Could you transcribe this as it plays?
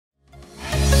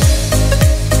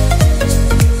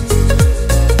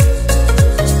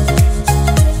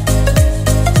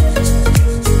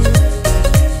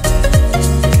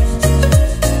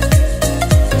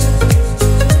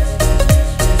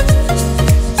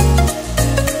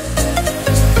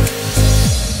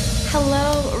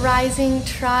Rising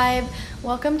Tribe.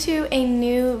 Welcome to a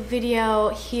new video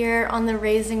here on the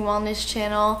Raising Wellness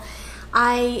channel.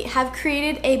 I have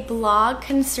created a blog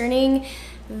concerning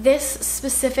this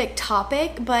specific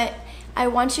topic, but I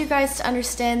want you guys to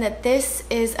understand that this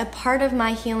is a part of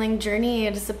my healing journey.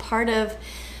 It is a part of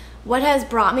what has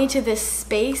brought me to this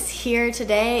space here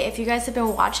today. If you guys have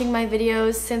been watching my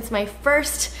videos since my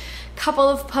first couple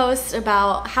of posts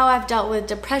about how I've dealt with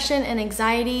depression and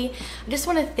anxiety, I just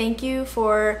want to thank you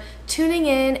for tuning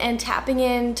in and tapping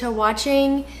in to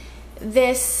watching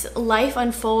this life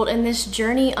unfold and this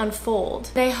journey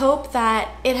unfold. I hope that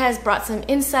it has brought some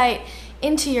insight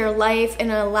into your life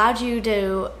and allowed you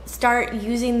to start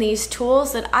using these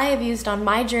tools that I have used on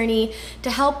my journey to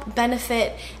help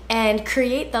benefit and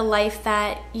create the life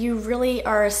that you really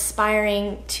are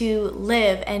aspiring to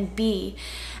live and be.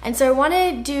 And so I want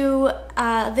to do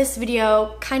this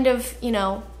video kind of,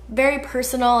 very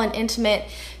personal and intimate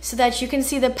so that you can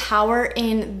see the power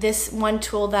in this one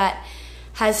tool that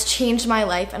has changed my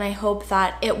life, and I hope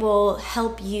that it will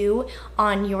help you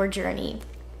on your journey.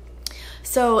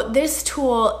 So this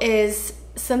tool is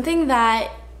something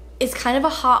that is kind of a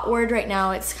hot word right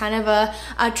now. It's kind of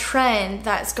a trend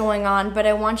that's going on, but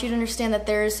I want you to understand that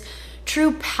there's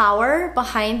true power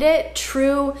behind it,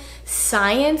 true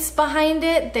science behind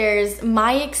it. There's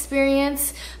my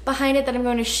experience behind it that I'm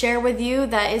going to share with you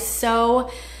that is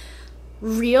so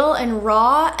real and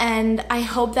raw, and I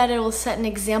hope that it will set an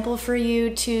example for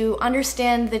you to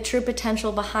understand the true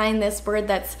potential behind this word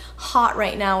that's hot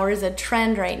right now, or is a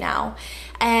trend right now.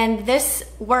 And this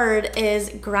word is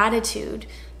gratitude.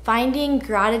 Finding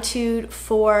gratitude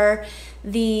for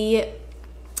the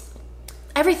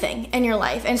everything in your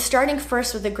life, and starting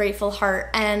first with a grateful heart.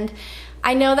 And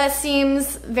I know that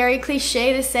seems very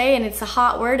cliche to say, and it's a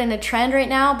hot word and a trend right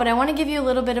now, but I want to give you a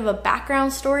little bit of a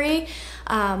background story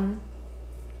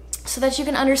so that you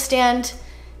can understand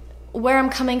where I'm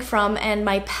coming from and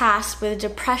my past with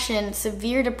depression,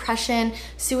 severe depression,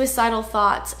 suicidal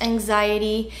thoughts,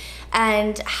 anxiety,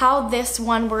 and how this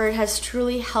one word has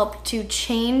truly helped to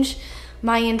change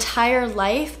my entire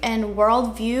life and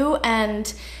worldview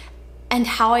and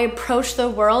how I approach the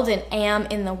world and am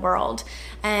in the world.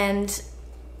 And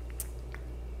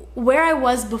where I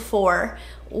was before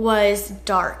was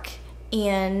dark,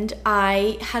 and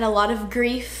I had a lot of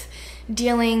grief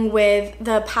dealing with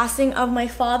the passing of my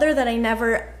father that I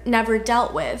never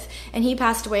dealt with, and he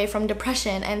passed away from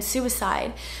depression and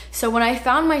suicide. So when I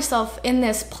found myself in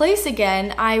this place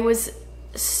again, I was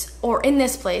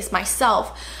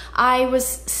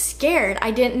scared.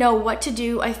 I didn't know what to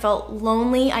do. I felt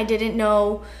lonely. I didn't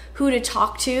know who to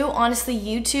talk to. Honestly,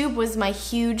 YouTube was my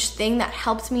huge thing that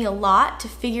helped me a lot to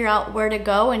figure out where to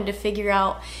go and to figure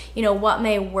out, what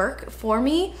may work for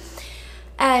me.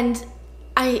 And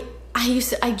I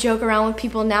joke around with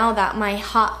people now that my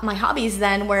hobbies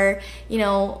then were,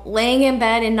 laying in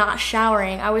bed and not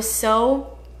showering. I was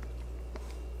so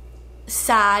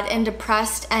sad and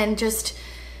depressed and just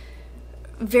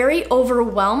very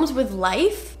overwhelmed with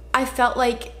life. I felt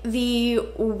like the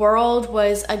world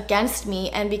was against me,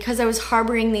 and because I was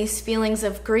harboring these feelings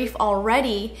of grief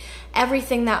already,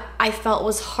 everything that I felt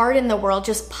was hard in the world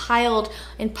just piled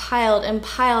and piled and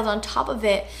piled on top of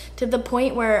it, to the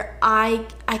point where I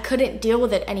couldn't deal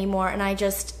with it anymore, and I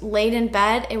just laid in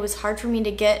bed. It was hard for me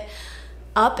to get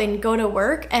up and go to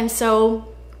work, and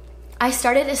so I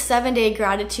started a 7-day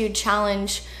gratitude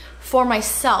challenge for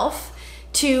myself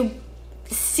to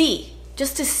see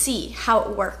how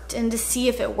it worked and to see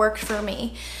if it worked for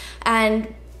me.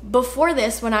 And before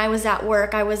this, when I was at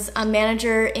work, I was a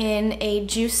manager in a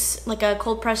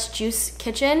cold pressed juice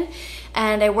kitchen,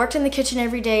 and I worked in the kitchen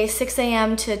every day, 6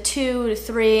 a.m. to 2 to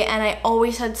 3, and I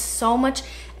always had so much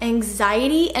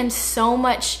anxiety and so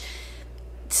much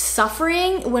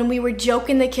suffering. When we would joke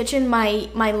in the kitchen, my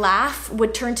laugh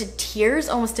would turn to tears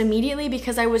almost immediately,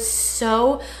 because I was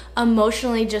so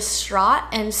emotionally distraught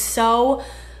and so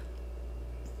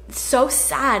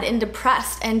sad and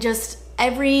depressed. And just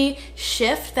every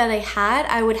shift that I had,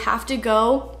 I would have to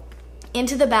go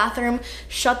into the bathroom,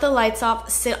 shut the lights off,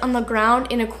 sit on the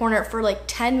ground in a corner for like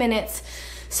 10 minutes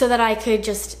so that I could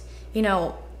just,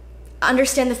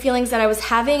 understand the feelings that I was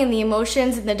having and the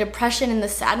emotions and the depression and the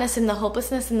sadness and the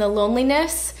hopelessness and the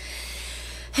loneliness,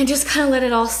 and just kind of let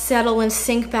it all settle and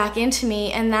sink back into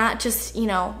me. And that just,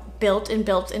 built and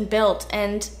built and built.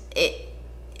 And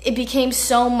it became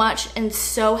so much and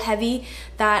so heavy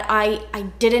that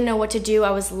I didn't know what to do.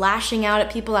 I was lashing out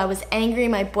at people. I was angry.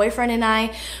 My boyfriend and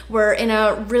I were in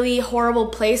a really horrible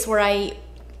place where I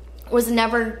was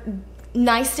never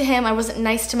nice to him. I wasn't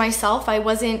nice to myself. I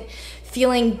wasn't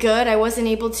feeling good. I wasn't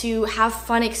able to have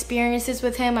fun experiences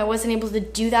with him. I wasn't able to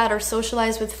do that or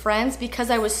socialize with friends because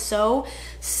I was so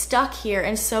stuck here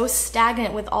and so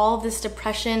stagnant with all of this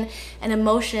depression and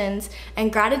emotions.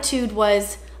 And gratitude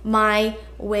was my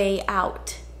way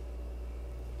out.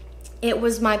 It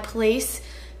was my place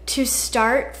to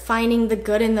start finding the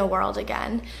good in the world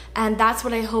again. And that's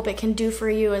what I hope it can do for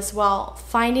you as well.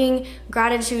 Finding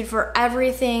gratitude for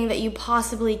everything that you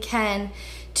possibly can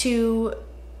to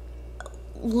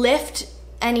lift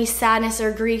any sadness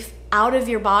or grief out of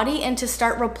your body and to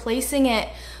start replacing it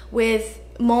with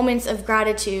moments of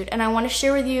gratitude. And I want to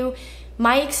share with you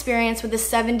my experience with the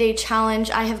 7-day challenge.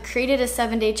 I have created a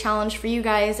 7-day challenge for you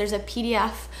guys. There's a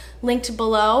PDF linked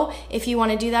below if you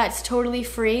want to do that. It's totally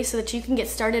free so that you can get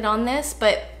started on this.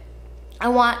 But I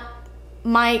want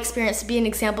my experience to be an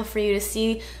example for you to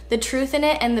see the truth in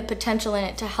it and the potential in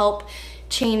it to help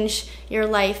change your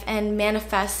life and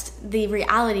manifest the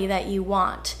reality that you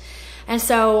want. And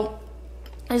so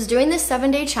I was doing this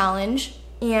 7-day challenge,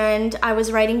 and I was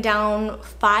writing down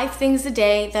 5 things a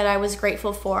day that I was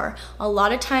grateful for. A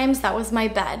lot of times that was my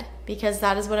bed, because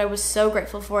that is what I was so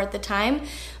grateful for at the time,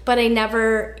 but I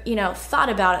never, thought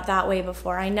about it that way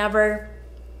before. I never,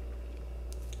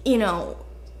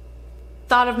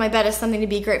 thought of my bed as something to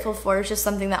be grateful for. It's just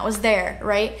something that was there,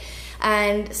 right?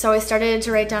 And so I started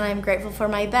to write down, I'm grateful for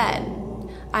my bed.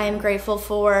 I am grateful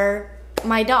for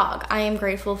my dog. I am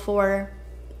grateful for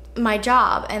my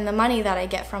job and the money that I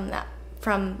get from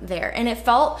there. And it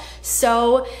felt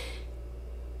so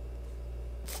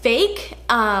fake.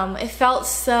 It felt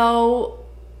so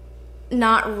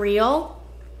not real.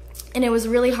 And it was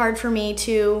really hard for me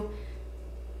to,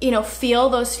 feel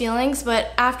those feelings.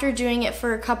 But after doing it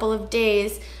for a couple of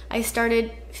days, I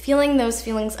started feeling those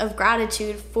feelings of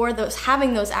gratitude for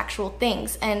having those actual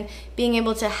things and being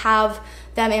able to have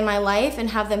them in my life and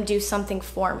have them do something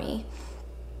for me.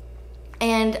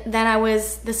 And then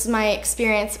this is my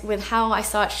experience with how I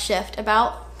saw it shift.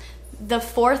 About the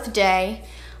 4th day,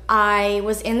 I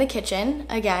was in the kitchen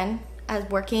again, as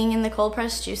working in the cold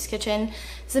pressed juice kitchen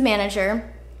as a manager.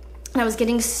 And I was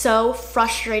getting so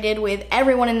frustrated with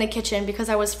everyone in the kitchen because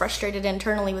I was frustrated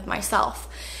internally with myself.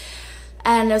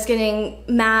 And I was getting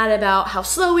mad about how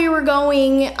slow we were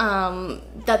going,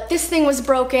 that this thing was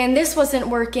broken, this wasn't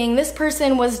working, this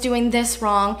person was doing this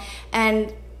wrong.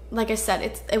 And like I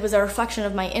said, it was a reflection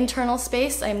of my internal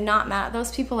space. I'm not mad at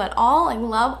those people at all. I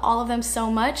love all of them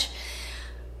so much.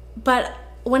 But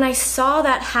when I saw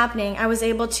that happening, I was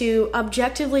able to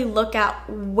objectively look at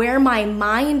where my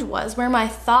mind was, where my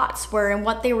thoughts were, and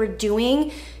what they were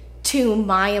doing to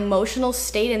my emotional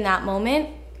state in that moment.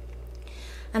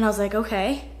 And I was like,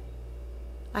 okay,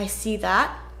 I see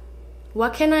that.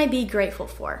 What can I be grateful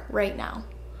for right now?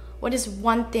 What is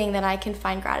one thing that I can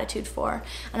find gratitude for?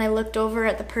 And I looked over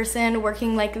at the person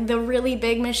working like the really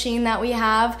big machine that we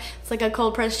have. It's like a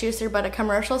cold press juicer, but a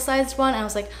commercial sized one. And I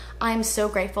was like, I'm so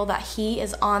grateful that he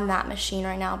is on that machine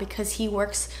right now because he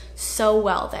works so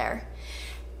well there.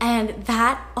 And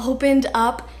that opened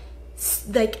up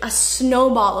like a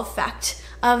snowball effect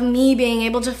of me being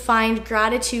able to find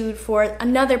gratitude for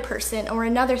another person or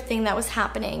another thing that was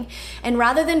happening. And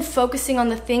rather than focusing on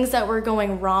the things that were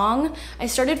going wrong, I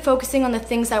started focusing on the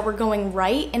things that were going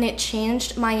right, and it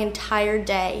changed my entire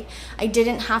day. I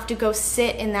didn't have to go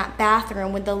sit in that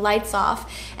bathroom with the lights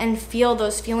off and feel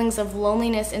those feelings of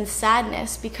loneliness and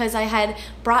sadness because I had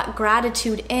brought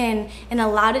gratitude in and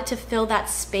allowed it to fill that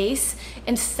space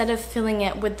instead of filling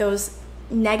it with those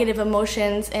negative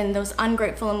emotions and those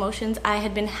ungrateful emotions I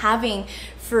had been having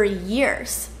for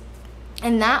years.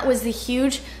 And that was the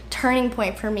huge turning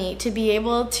point for me, to be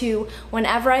able to,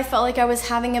 whenever I felt like I was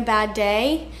having a bad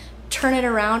day, turn it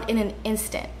around in an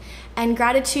instant. And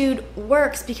gratitude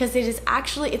works because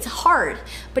it's hard,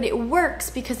 but it works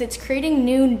because it's creating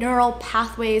new neural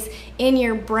pathways in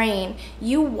your brain.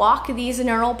 You walk these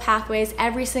neural pathways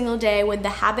every single day with the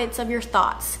habits of your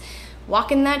thoughts.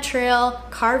 Walking that trail,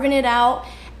 carving it out,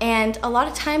 and a lot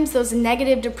of times those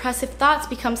negative, depressive thoughts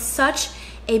become such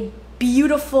a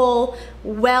beautiful,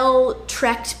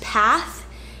 well-trekked path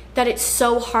that it's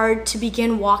so hard to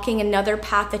begin walking another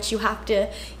path that you have to,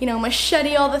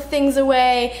 machete all the things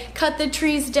away, cut the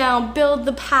trees down, build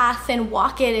the path, and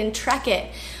walk it and trek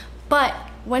it. But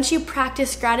once you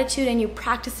practice gratitude and you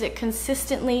practice it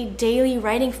consistently, daily,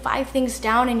 writing 5 things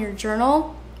down in your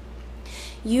journal,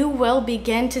 you will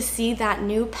begin to see that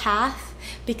new path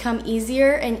become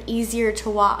easier and easier to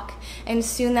walk. And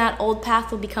soon that old path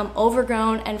will become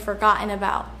overgrown and forgotten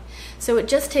about. So it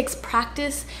just takes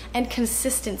practice and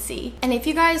consistency. And if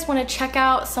you guys want to check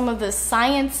out some of the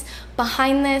science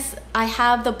behind this, I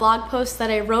have the blog post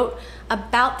that I wrote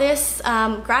about this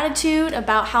gratitude,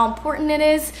 about how important it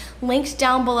is, linked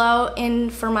down below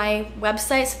for my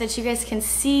website so that you guys can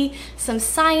see some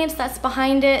science that's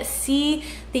behind it, see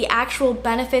the actual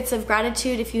benefits of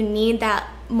gratitude. If you need that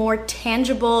more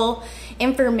tangible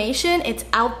information, it's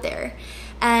out there.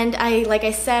 And like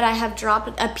I said, I have dropped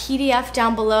a PDF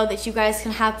down below that you guys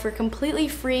can have for completely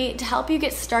free to help you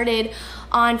get started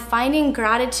on finding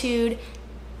gratitude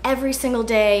every single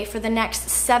day for the next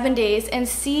 7 days, and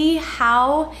see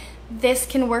how this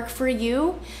can work for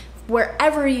you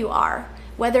wherever you are.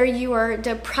 Whether you are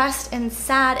depressed and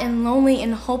sad and lonely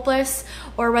and hopeless,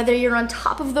 or whether you're on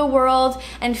top of the world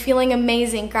and feeling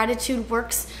amazing, gratitude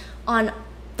works on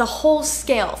the whole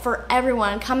scale for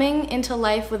everyone. Coming into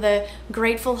life with a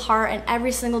grateful heart and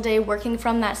every single day working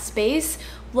from that space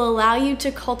will allow you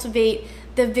to cultivate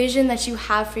the vision that you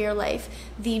have for your life,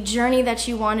 the journey that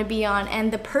you want to be on,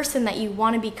 and the person that you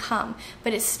want to become.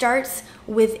 But it starts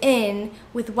within,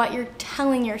 with what you're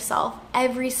telling yourself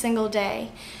every single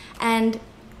day. And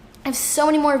I have so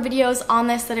many more videos on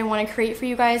this that I want to create for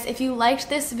you guys. If you liked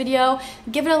this video,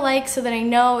 give it a like so that I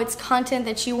know it's content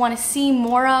that you want to see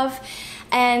more of.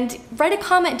 And write a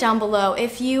comment down below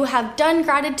if you have done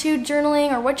gratitude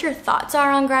journaling, or what your thoughts are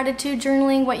on gratitude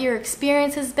journaling, what your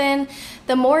experience has been.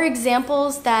 The more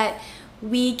examples that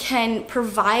we can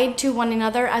provide to one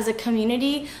another as a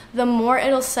community, the more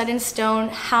it'll set in stone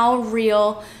how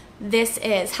real this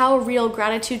is, how real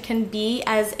gratitude can be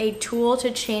as a tool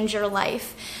to change your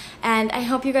life. And I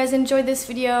hope you guys enjoyed this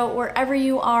video wherever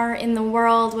you are in the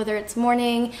world, whether it's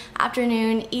morning,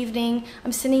 afternoon, evening.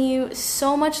 I'm sending you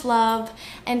so much love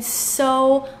and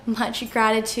so much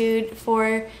gratitude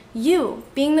for you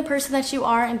being the person that you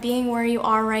are and being where you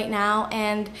are right now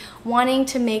and wanting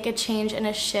to make a change and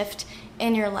a shift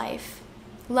in your life.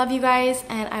 Love you guys,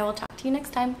 and I will talk to you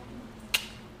next time.